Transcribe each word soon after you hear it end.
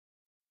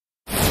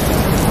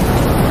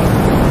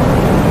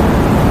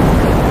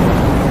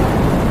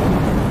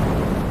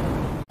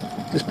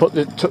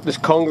took this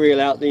conger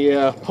eel out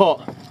the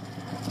pot.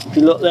 If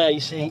you look there, you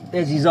see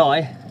there's his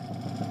eye.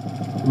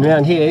 And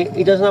around here,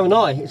 he doesn't have an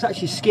eye. It's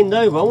actually skinned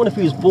over. I wonder if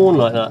he was born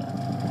like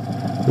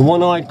that. The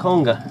one-eyed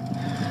conger.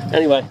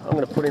 Anyway, I'm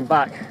going to put him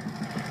back.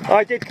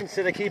 I did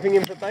consider keeping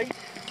him for bait,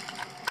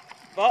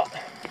 but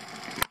looks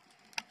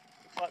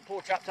like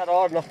poor chap's had a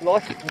hard enough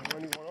life with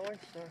only one eye,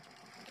 so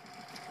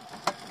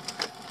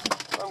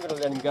I'm going to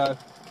let him go.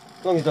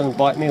 As long as he doesn't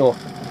bite me or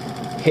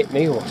hit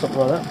me or something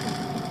like that.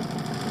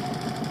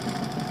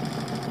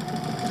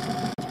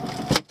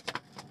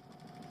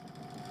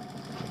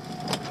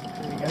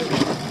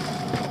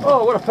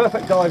 Oh, what a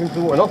perfect dive into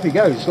the water, and off he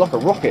goes, it's like a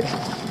rocket.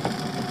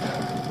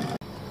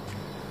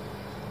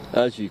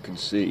 As you can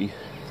see,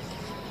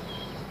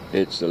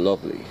 it's a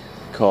lovely,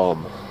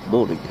 calm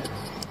morning.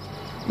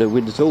 No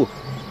wind at all.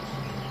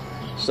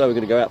 So we're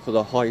going to go out for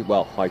the high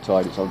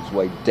tide is on its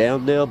way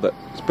down now, but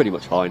it's pretty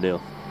much high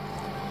now,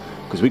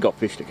 because we got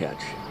fish to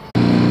catch.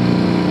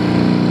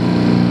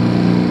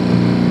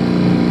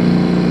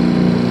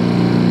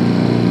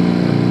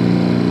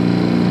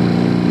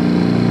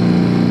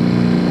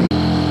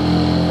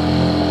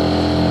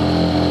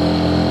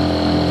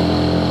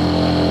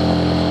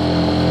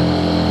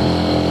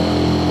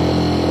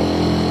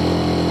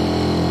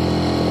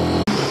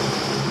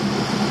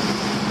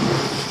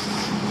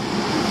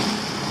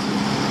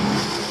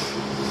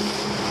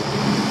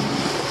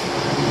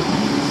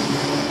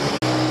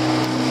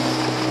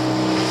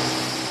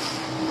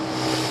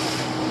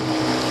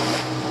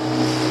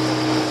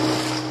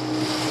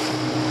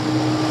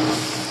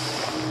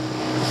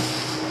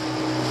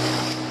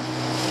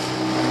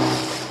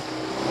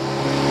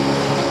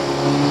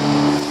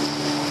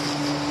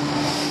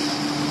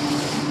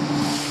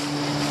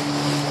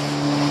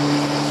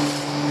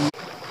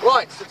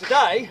 Right, so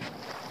today,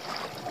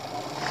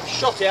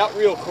 shot out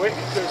real quick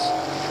because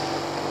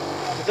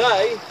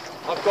today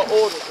I've got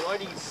orders and I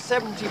need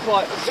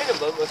 75, a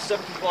minimum of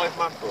 75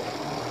 mackerel.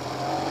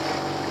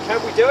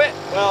 Can we do it?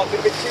 Well, if it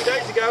had been 2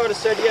 days ago I'd have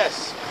said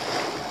yes.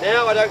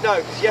 Now I don't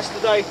know, because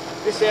yesterday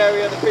this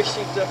area the fish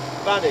seemed to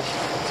vanish,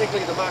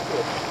 particularly the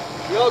mackerel.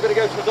 We are going to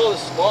go to another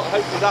spot,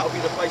 hopefully that'll be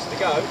the place to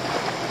go.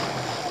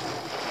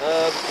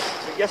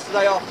 But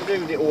yesterday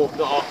afternoon, or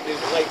not afternoon,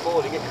 but late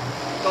morning, it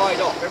died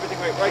off, everything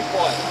went very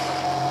quiet.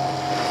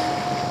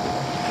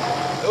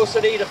 I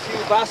also need a few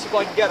bass if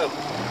I can get them.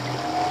 Got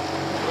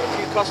a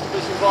few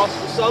customers who've asked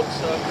for some,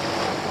 so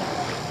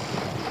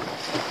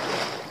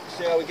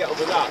see how we get on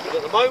with that. But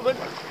at the moment,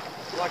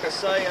 like I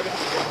say,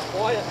 everything's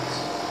quiet.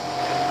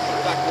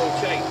 That will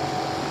change.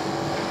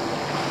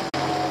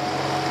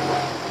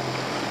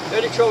 The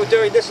only trouble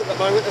doing this at the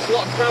moment, there's a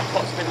lot of crab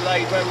pots been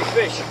laid where we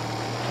fish.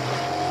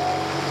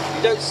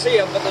 You don't see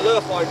them, but the lure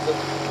finds them.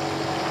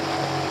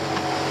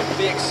 It can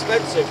be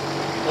expensive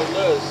on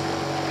lures.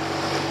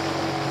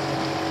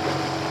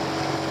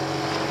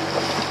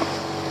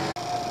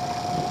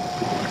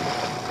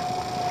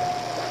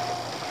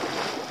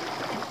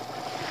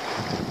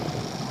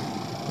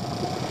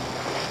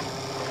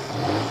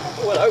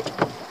 Oh, hello.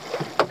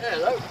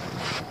 Hello.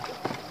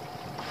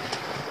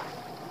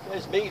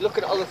 There's me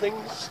looking at other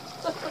things.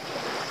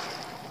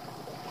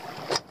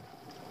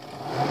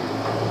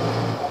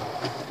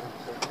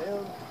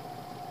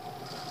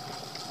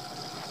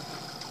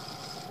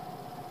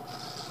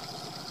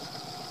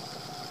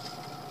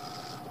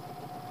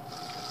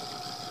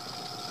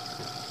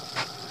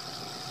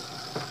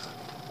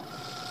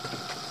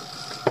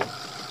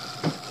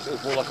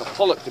 Feels more like a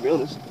pollock, to be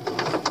honest.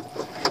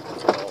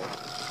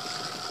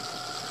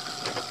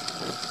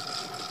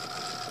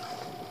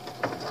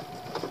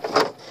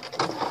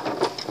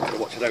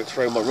 Watch I don't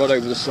throw my rod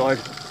over the side.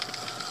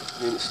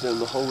 It's still in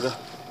the holder.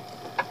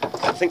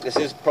 I think this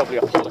is probably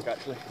a pollock,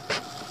 actually.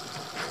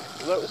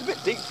 Although it was a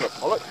bit deep for a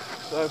pollock,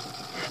 so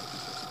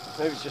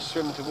maybe it's just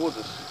swimming towards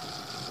us.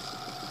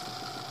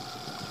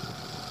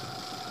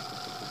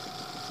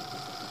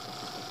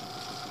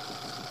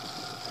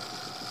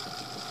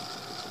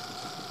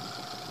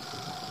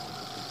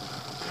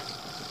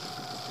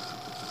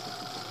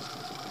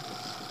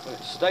 Well,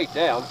 it stayed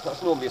down.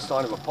 That's normally a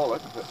sign of a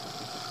pollock, but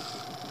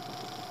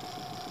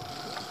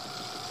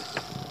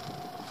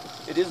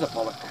it is a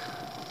pollock.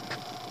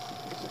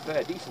 It's a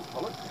fair decent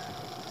pollock.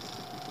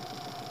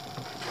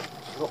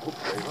 It's not hooked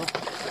very well.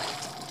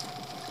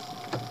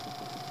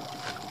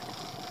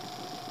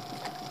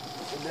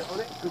 Put a net on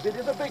it because it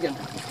is a big one.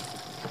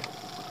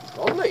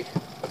 Lovely.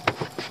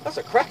 That's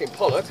a cracking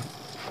pollock.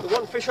 The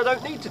one fish I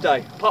don't need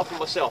today, apart from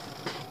myself.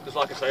 Because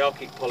like I say, I'll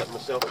keep pollock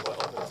myself quite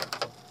often.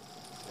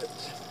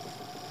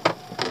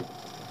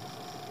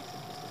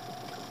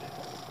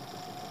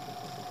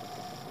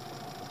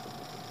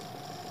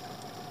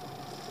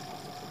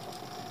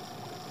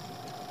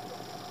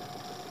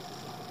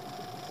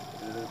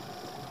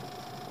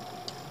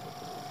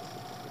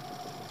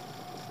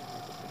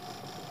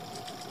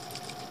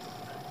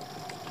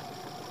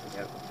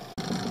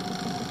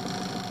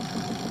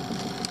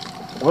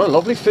 What a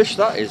lovely fish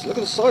that is. Look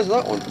at the size of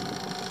that one.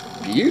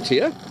 Beauty,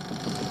 eh?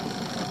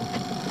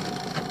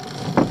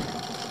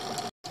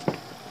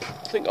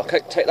 I think I'll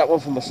take that one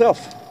for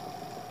myself.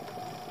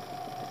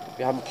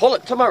 We're having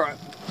pollock tomorrow.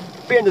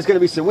 Being there's going to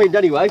be some wind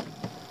anyway,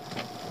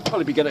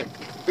 probably going to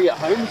be at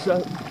home,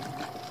 so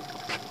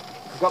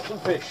got some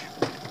fish.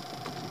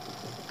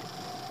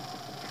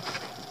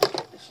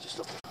 It's just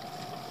a...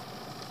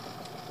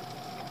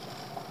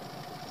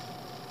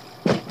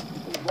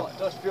 It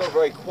does feel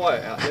very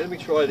quiet out here. Let me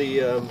try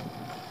the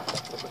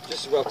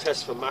just as well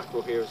test for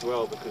mackerel here as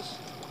well, because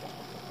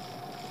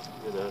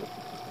you know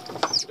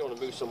you don't want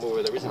to move somewhere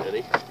where there isn't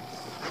any,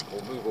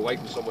 or move away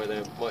from somewhere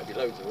there might be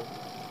loads of them.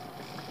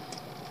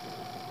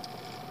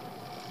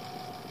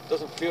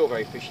 Doesn't feel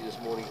very fishy this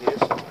morning here,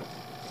 so,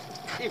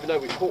 even though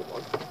we caught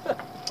one.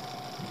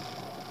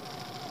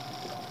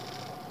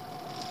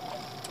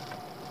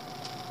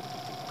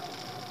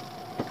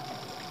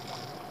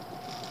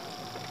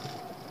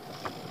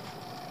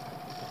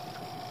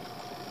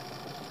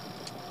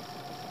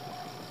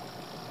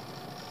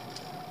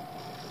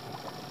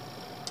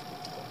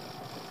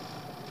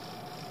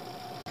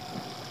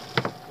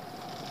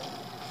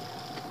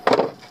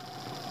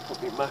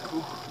 Probably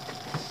mackerel.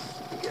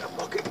 Get a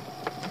bucket.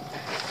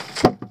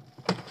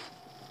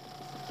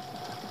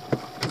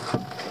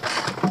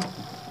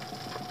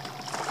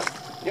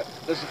 Yep,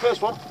 there's the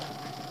first one.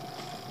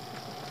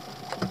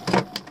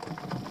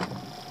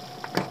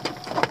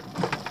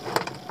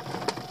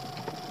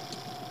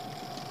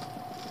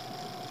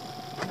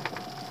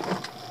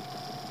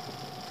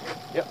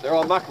 Yep, there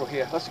are mackerel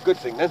here. That's a good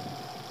thing then.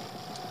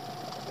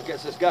 That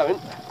gets us going.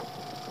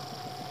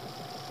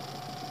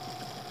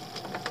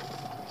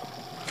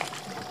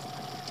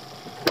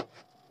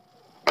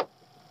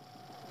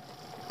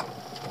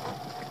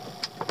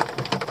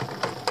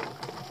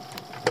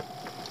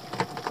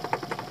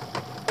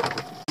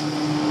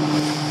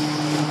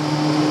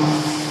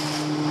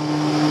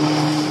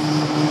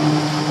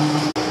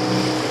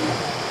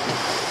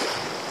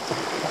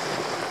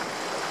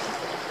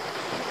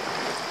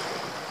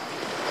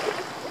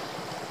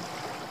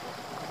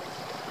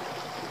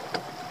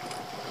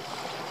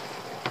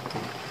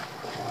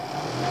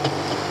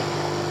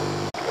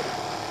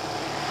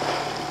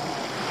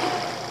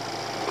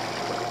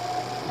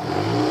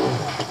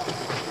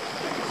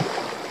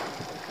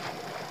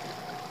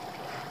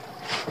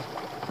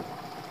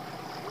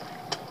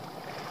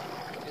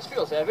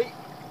 Feels heavy.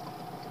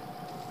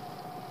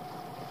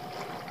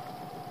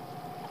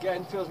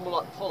 Again, feels more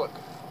like pollock.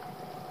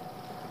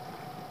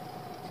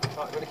 Right,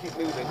 I'm going to keep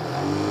moving.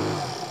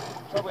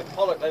 The trouble with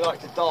pollock, they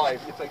like to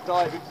dive. If they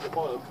dive into the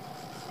bottom,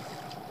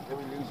 then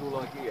we lose all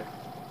idea.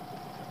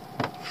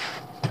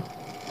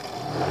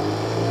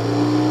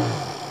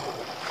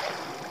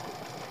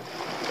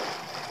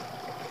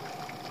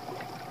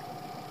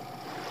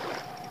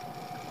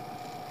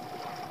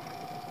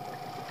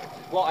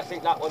 Which is what I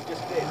think that one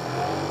just did.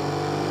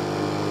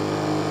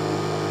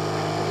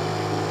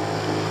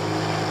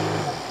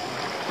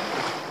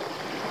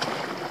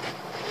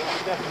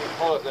 Definitely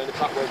pollock then if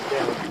that went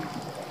down.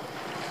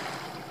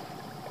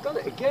 Done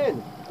it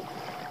again.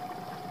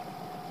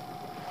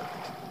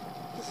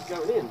 This is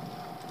going in.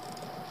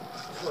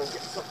 Try and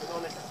get something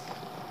on it.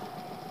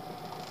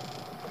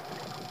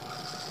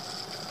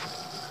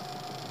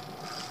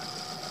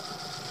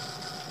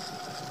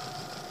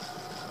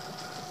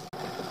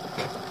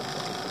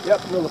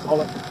 Yep, another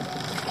pollock.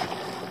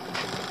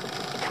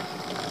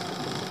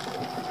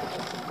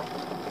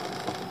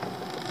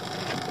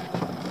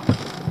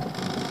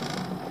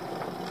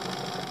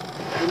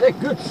 They're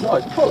good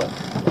sized pollock.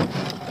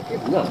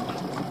 Give them that.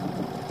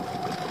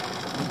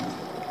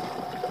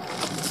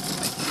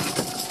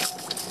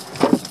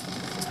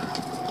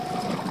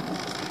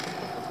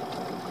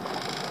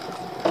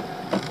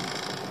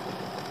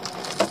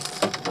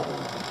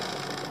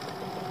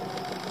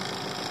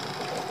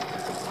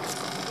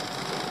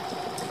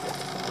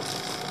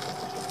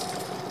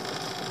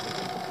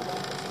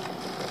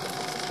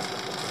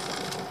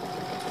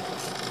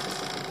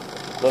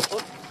 Nice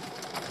one.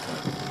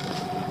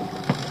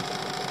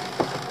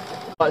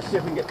 Let's see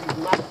if we can get these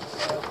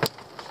mackerel.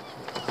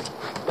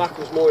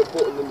 Mackerel's more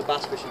important than the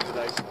bass fishing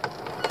today.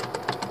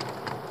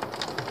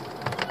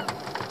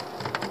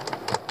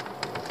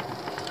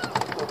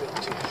 Probably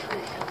 2 or 3.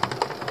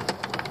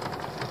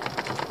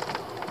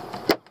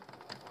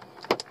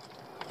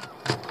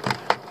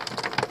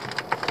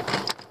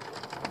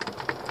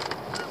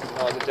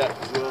 On the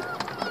depth as well.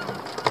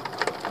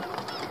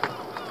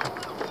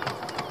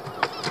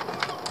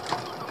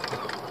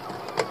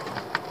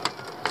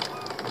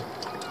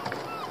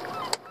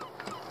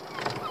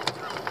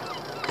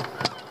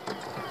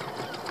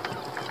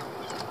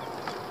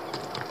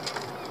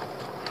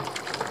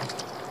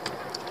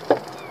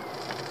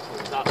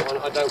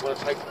 I don't want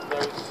to take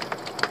those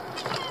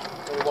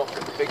off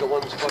the bigger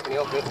ones if I can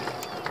help it.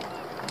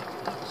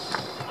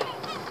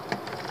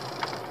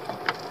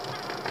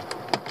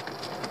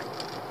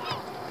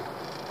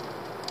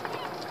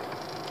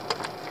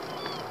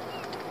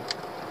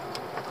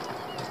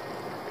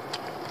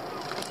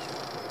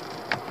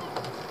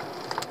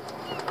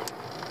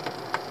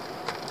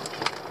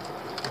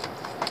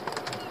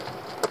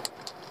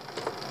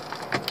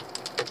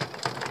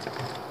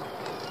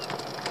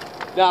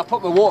 Now I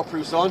put my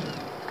waterproofs on.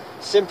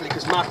 simply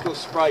because mackerel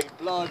spray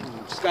blood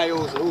and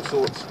scales and all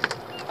sorts,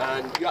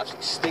 and you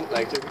absolutely stink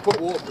later. If you put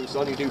waterproofs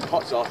on, you do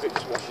pots off, it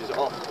just washes it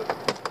off. But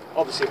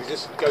obviously if it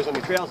just goes on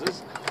your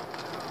trousers,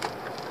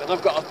 then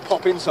I've got to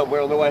pop in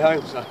somewhere on the way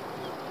home, so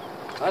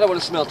I don't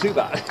want to smell too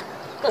bad.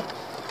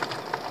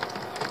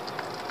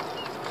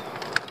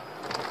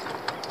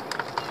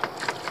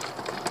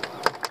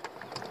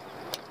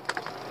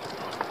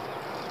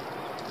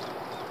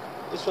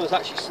 This one's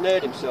actually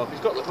snared himself. He's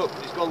got the hook,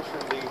 but he's gone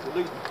through the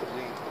loop of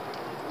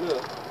the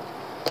lure.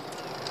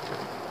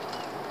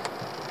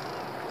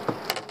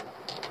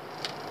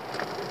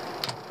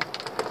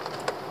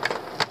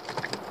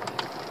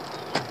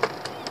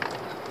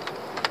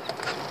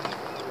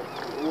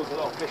 There's a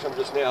lot of fish on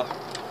just now.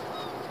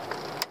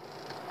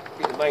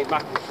 Get the main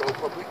mackerel shoal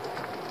probably.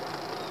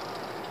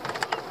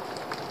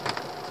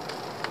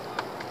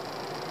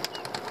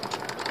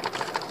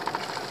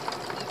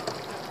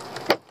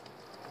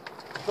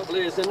 Trouble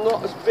is, they're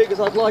not as big as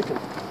I'd like them,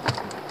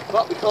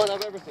 but we can't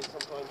have everything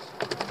sometimes.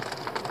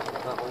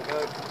 Let that one go.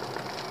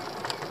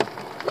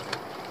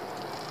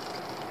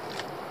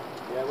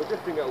 Yeah, we're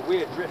drifting at a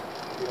weird drift,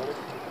 to be honest.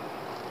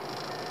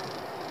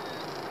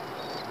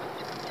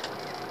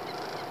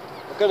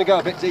 I'm going to go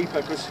a bit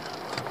deeper because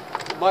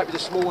it might be the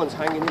small ones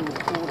hanging in the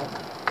corner.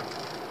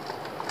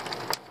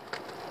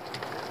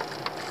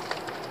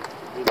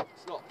 I mean,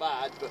 it's not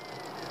bad, but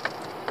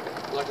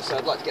like I said,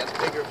 I'd like to get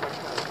bigger if I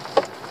can.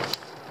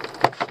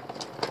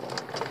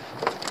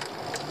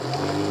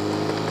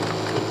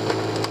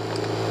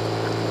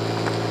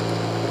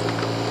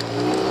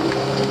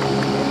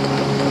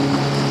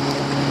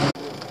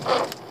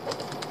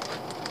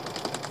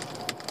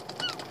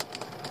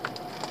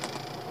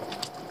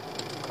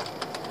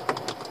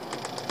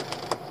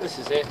 This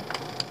is it.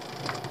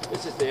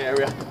 This is the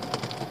area.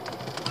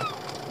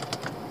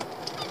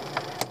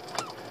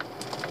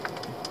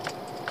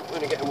 I'm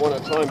only getting one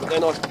at a time, but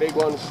they're nice big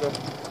ones. So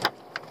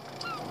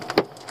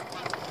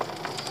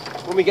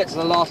when we get to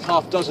the last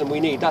half dozen we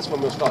need, that's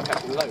when we'll start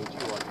catching loads.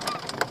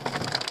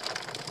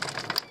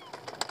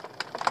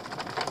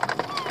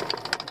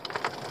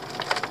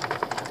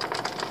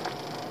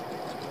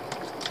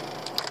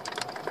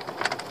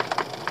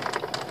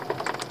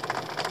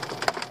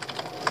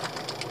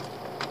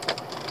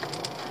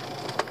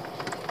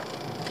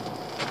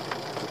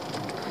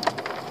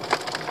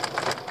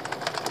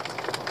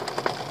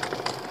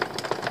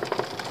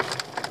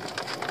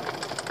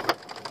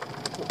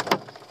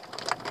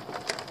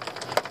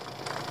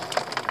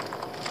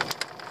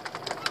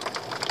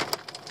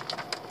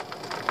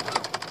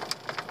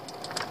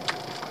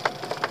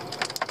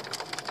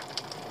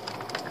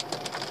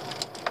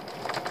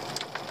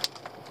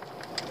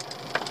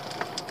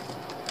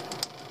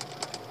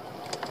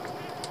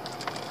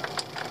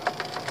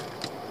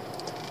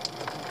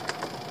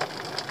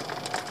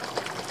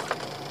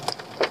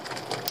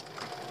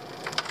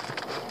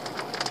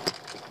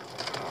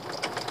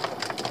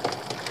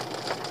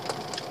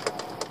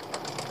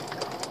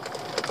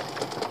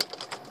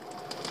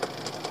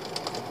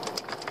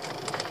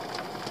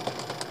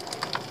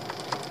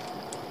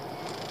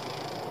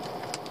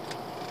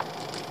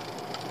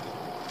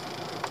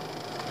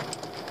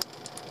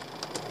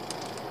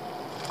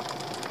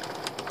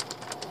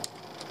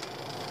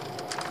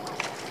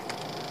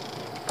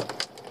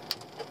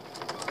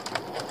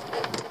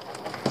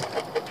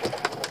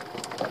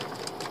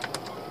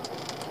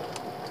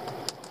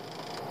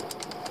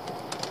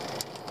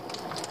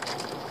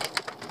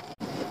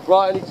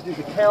 Right, I need to do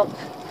the count,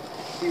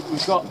 see if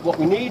we've got what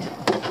we need. It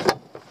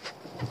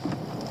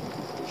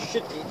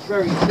should be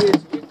very clear to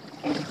you.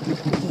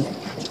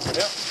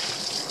 Yeah.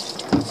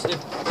 That's it.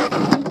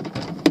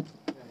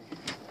 Okay.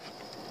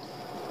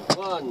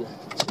 1,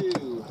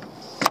 2,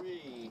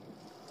 3,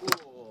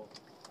 4,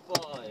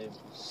 5,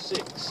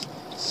 6,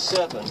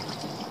 7,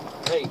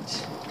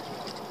 8,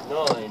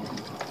 9,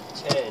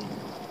 10,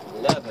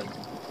 11,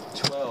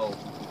 12,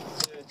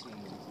 13,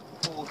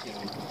 14,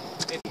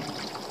 15.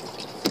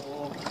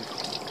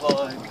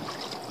 5,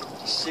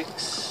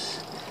 56,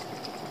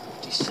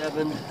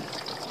 57,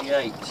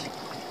 58.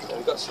 Now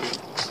we've got some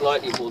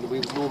slightly more than we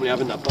would normally have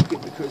in that bucket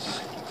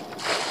because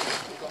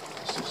we've got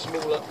some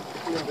smaller,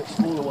 a little bit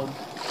smaller ones.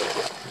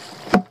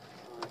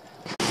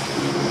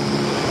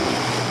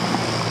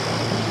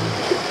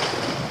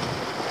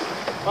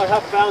 I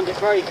have found it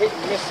very hit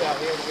and miss out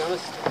here, to be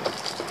honest.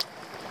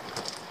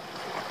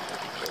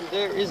 And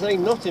there is a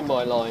knot in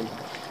my line.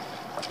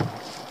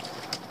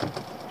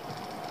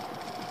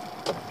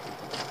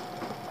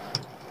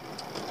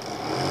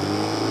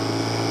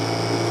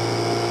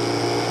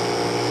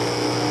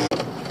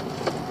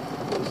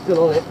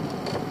 Still on it.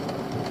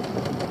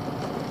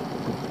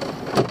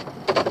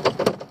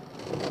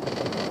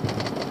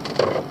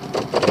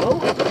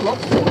 Oh, it's a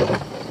lobster.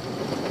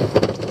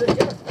 There you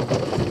go.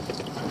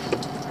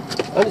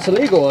 And it's a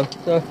legal one,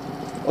 so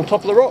on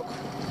top of the rock.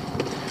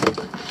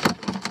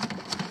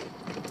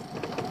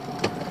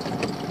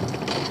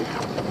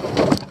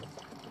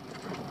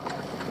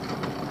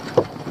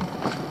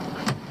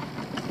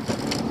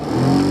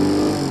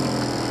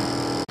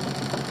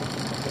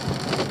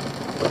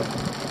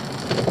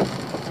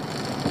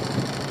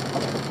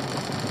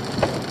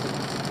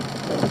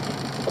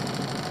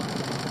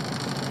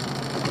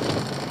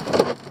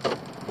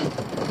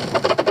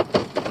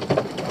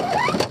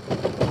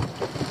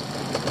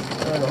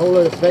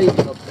 baby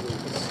lobsters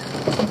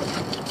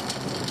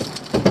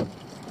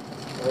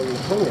on the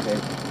Conger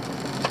head.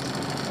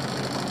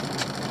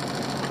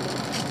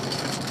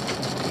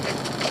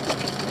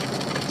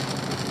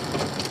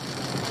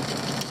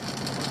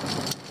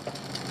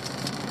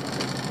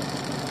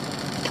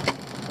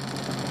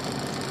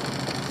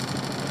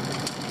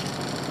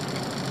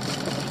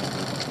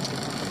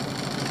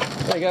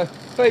 There you go,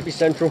 baby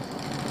central.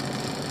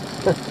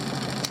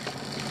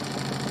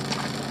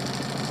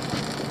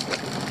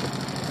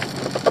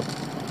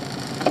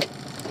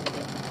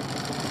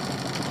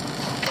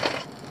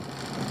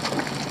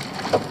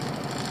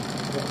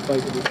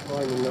 Basically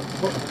finding that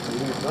foot and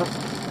use that.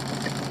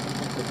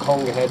 The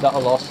Conger head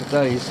that'll last for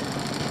days.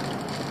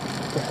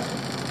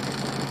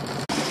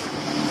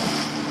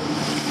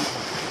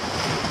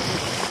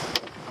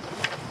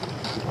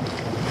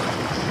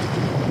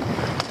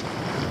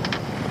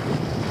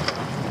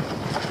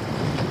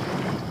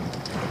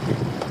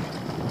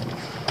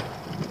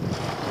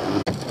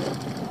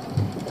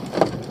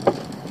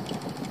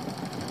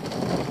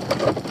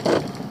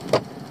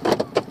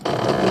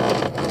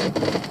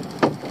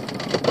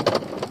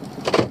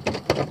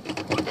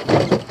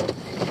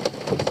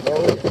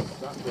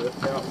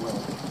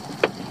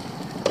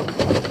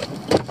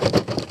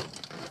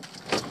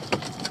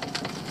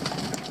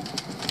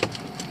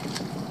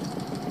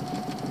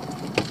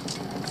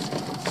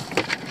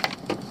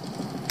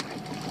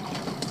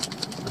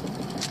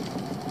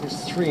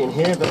 There's 3 in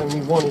here, but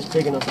only 1 is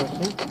big enough, I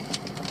think.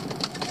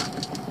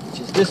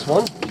 Which is this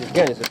one, which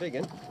again is a big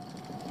one.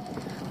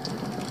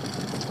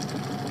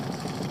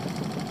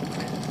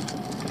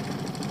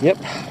 Yep,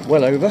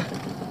 well over.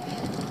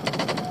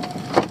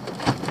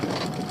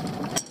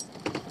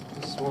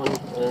 This one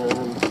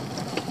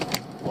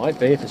might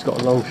be if it's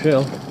got a long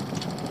shell.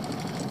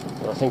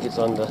 But I think it's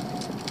under.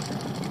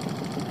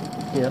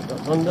 Yeah,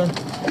 that's under.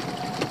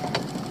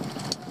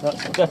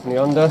 That's definitely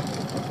under.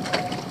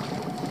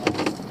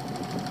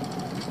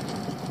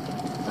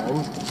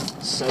 And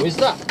so is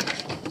that.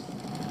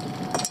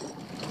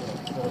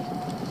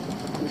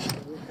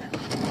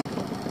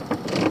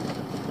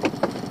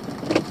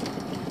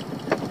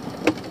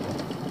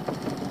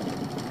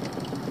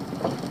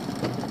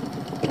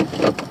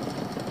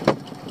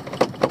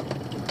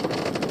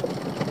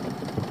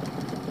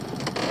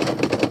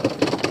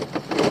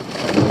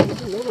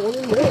 Another one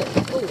in there.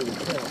 Holy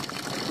cow.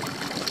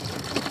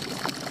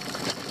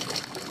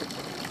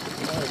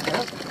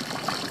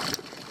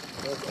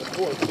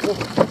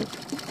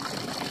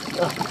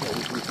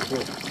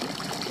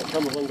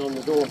 Someone runs on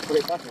the door and put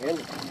it back again.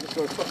 Just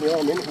got to put my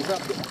arm in and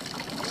grab it.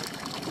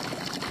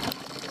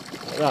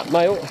 Like that,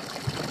 male.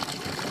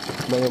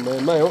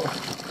 Male.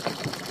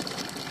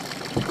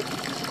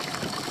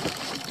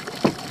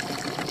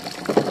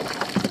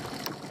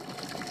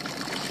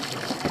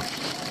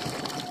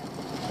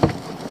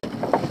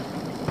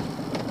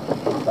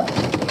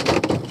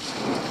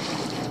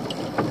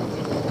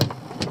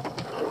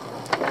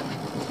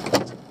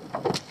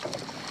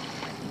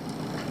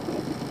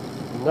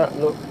 And that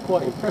looked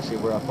quite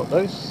impressive where I put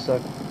those,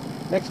 so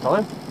next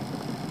time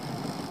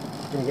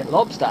I'm going to get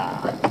lobster,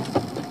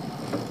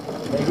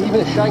 maybe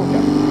even a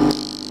shanker.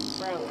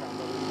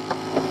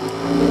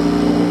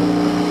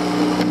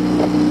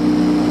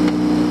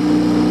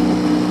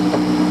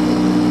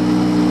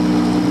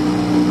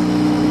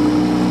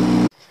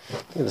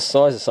 Look at the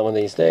size of some of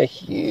these, they're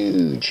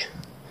huge.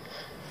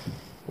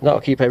 And that'll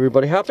keep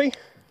everybody happy.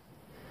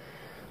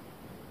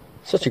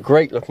 Such a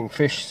great looking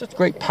fish, such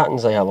great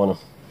patterns they have on them.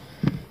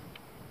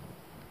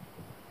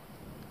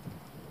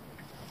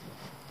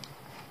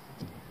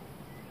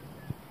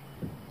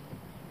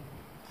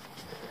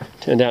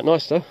 Turned out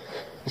nice though.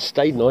 It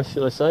stayed nice,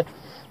 should I say,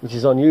 which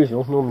is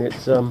unusual. Normally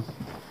it's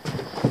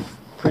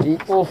pretty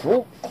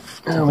awful.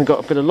 And we've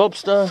got a bit of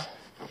lobster.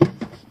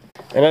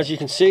 And as you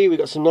can see, we've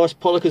got some nice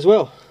pollock as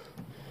well.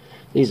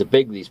 These are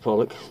big, these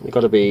pollock. They've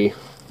got to be,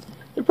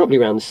 they're probably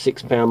around the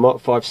 £6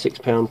 mark,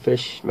 £5–6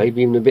 fish,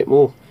 maybe even a bit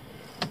more.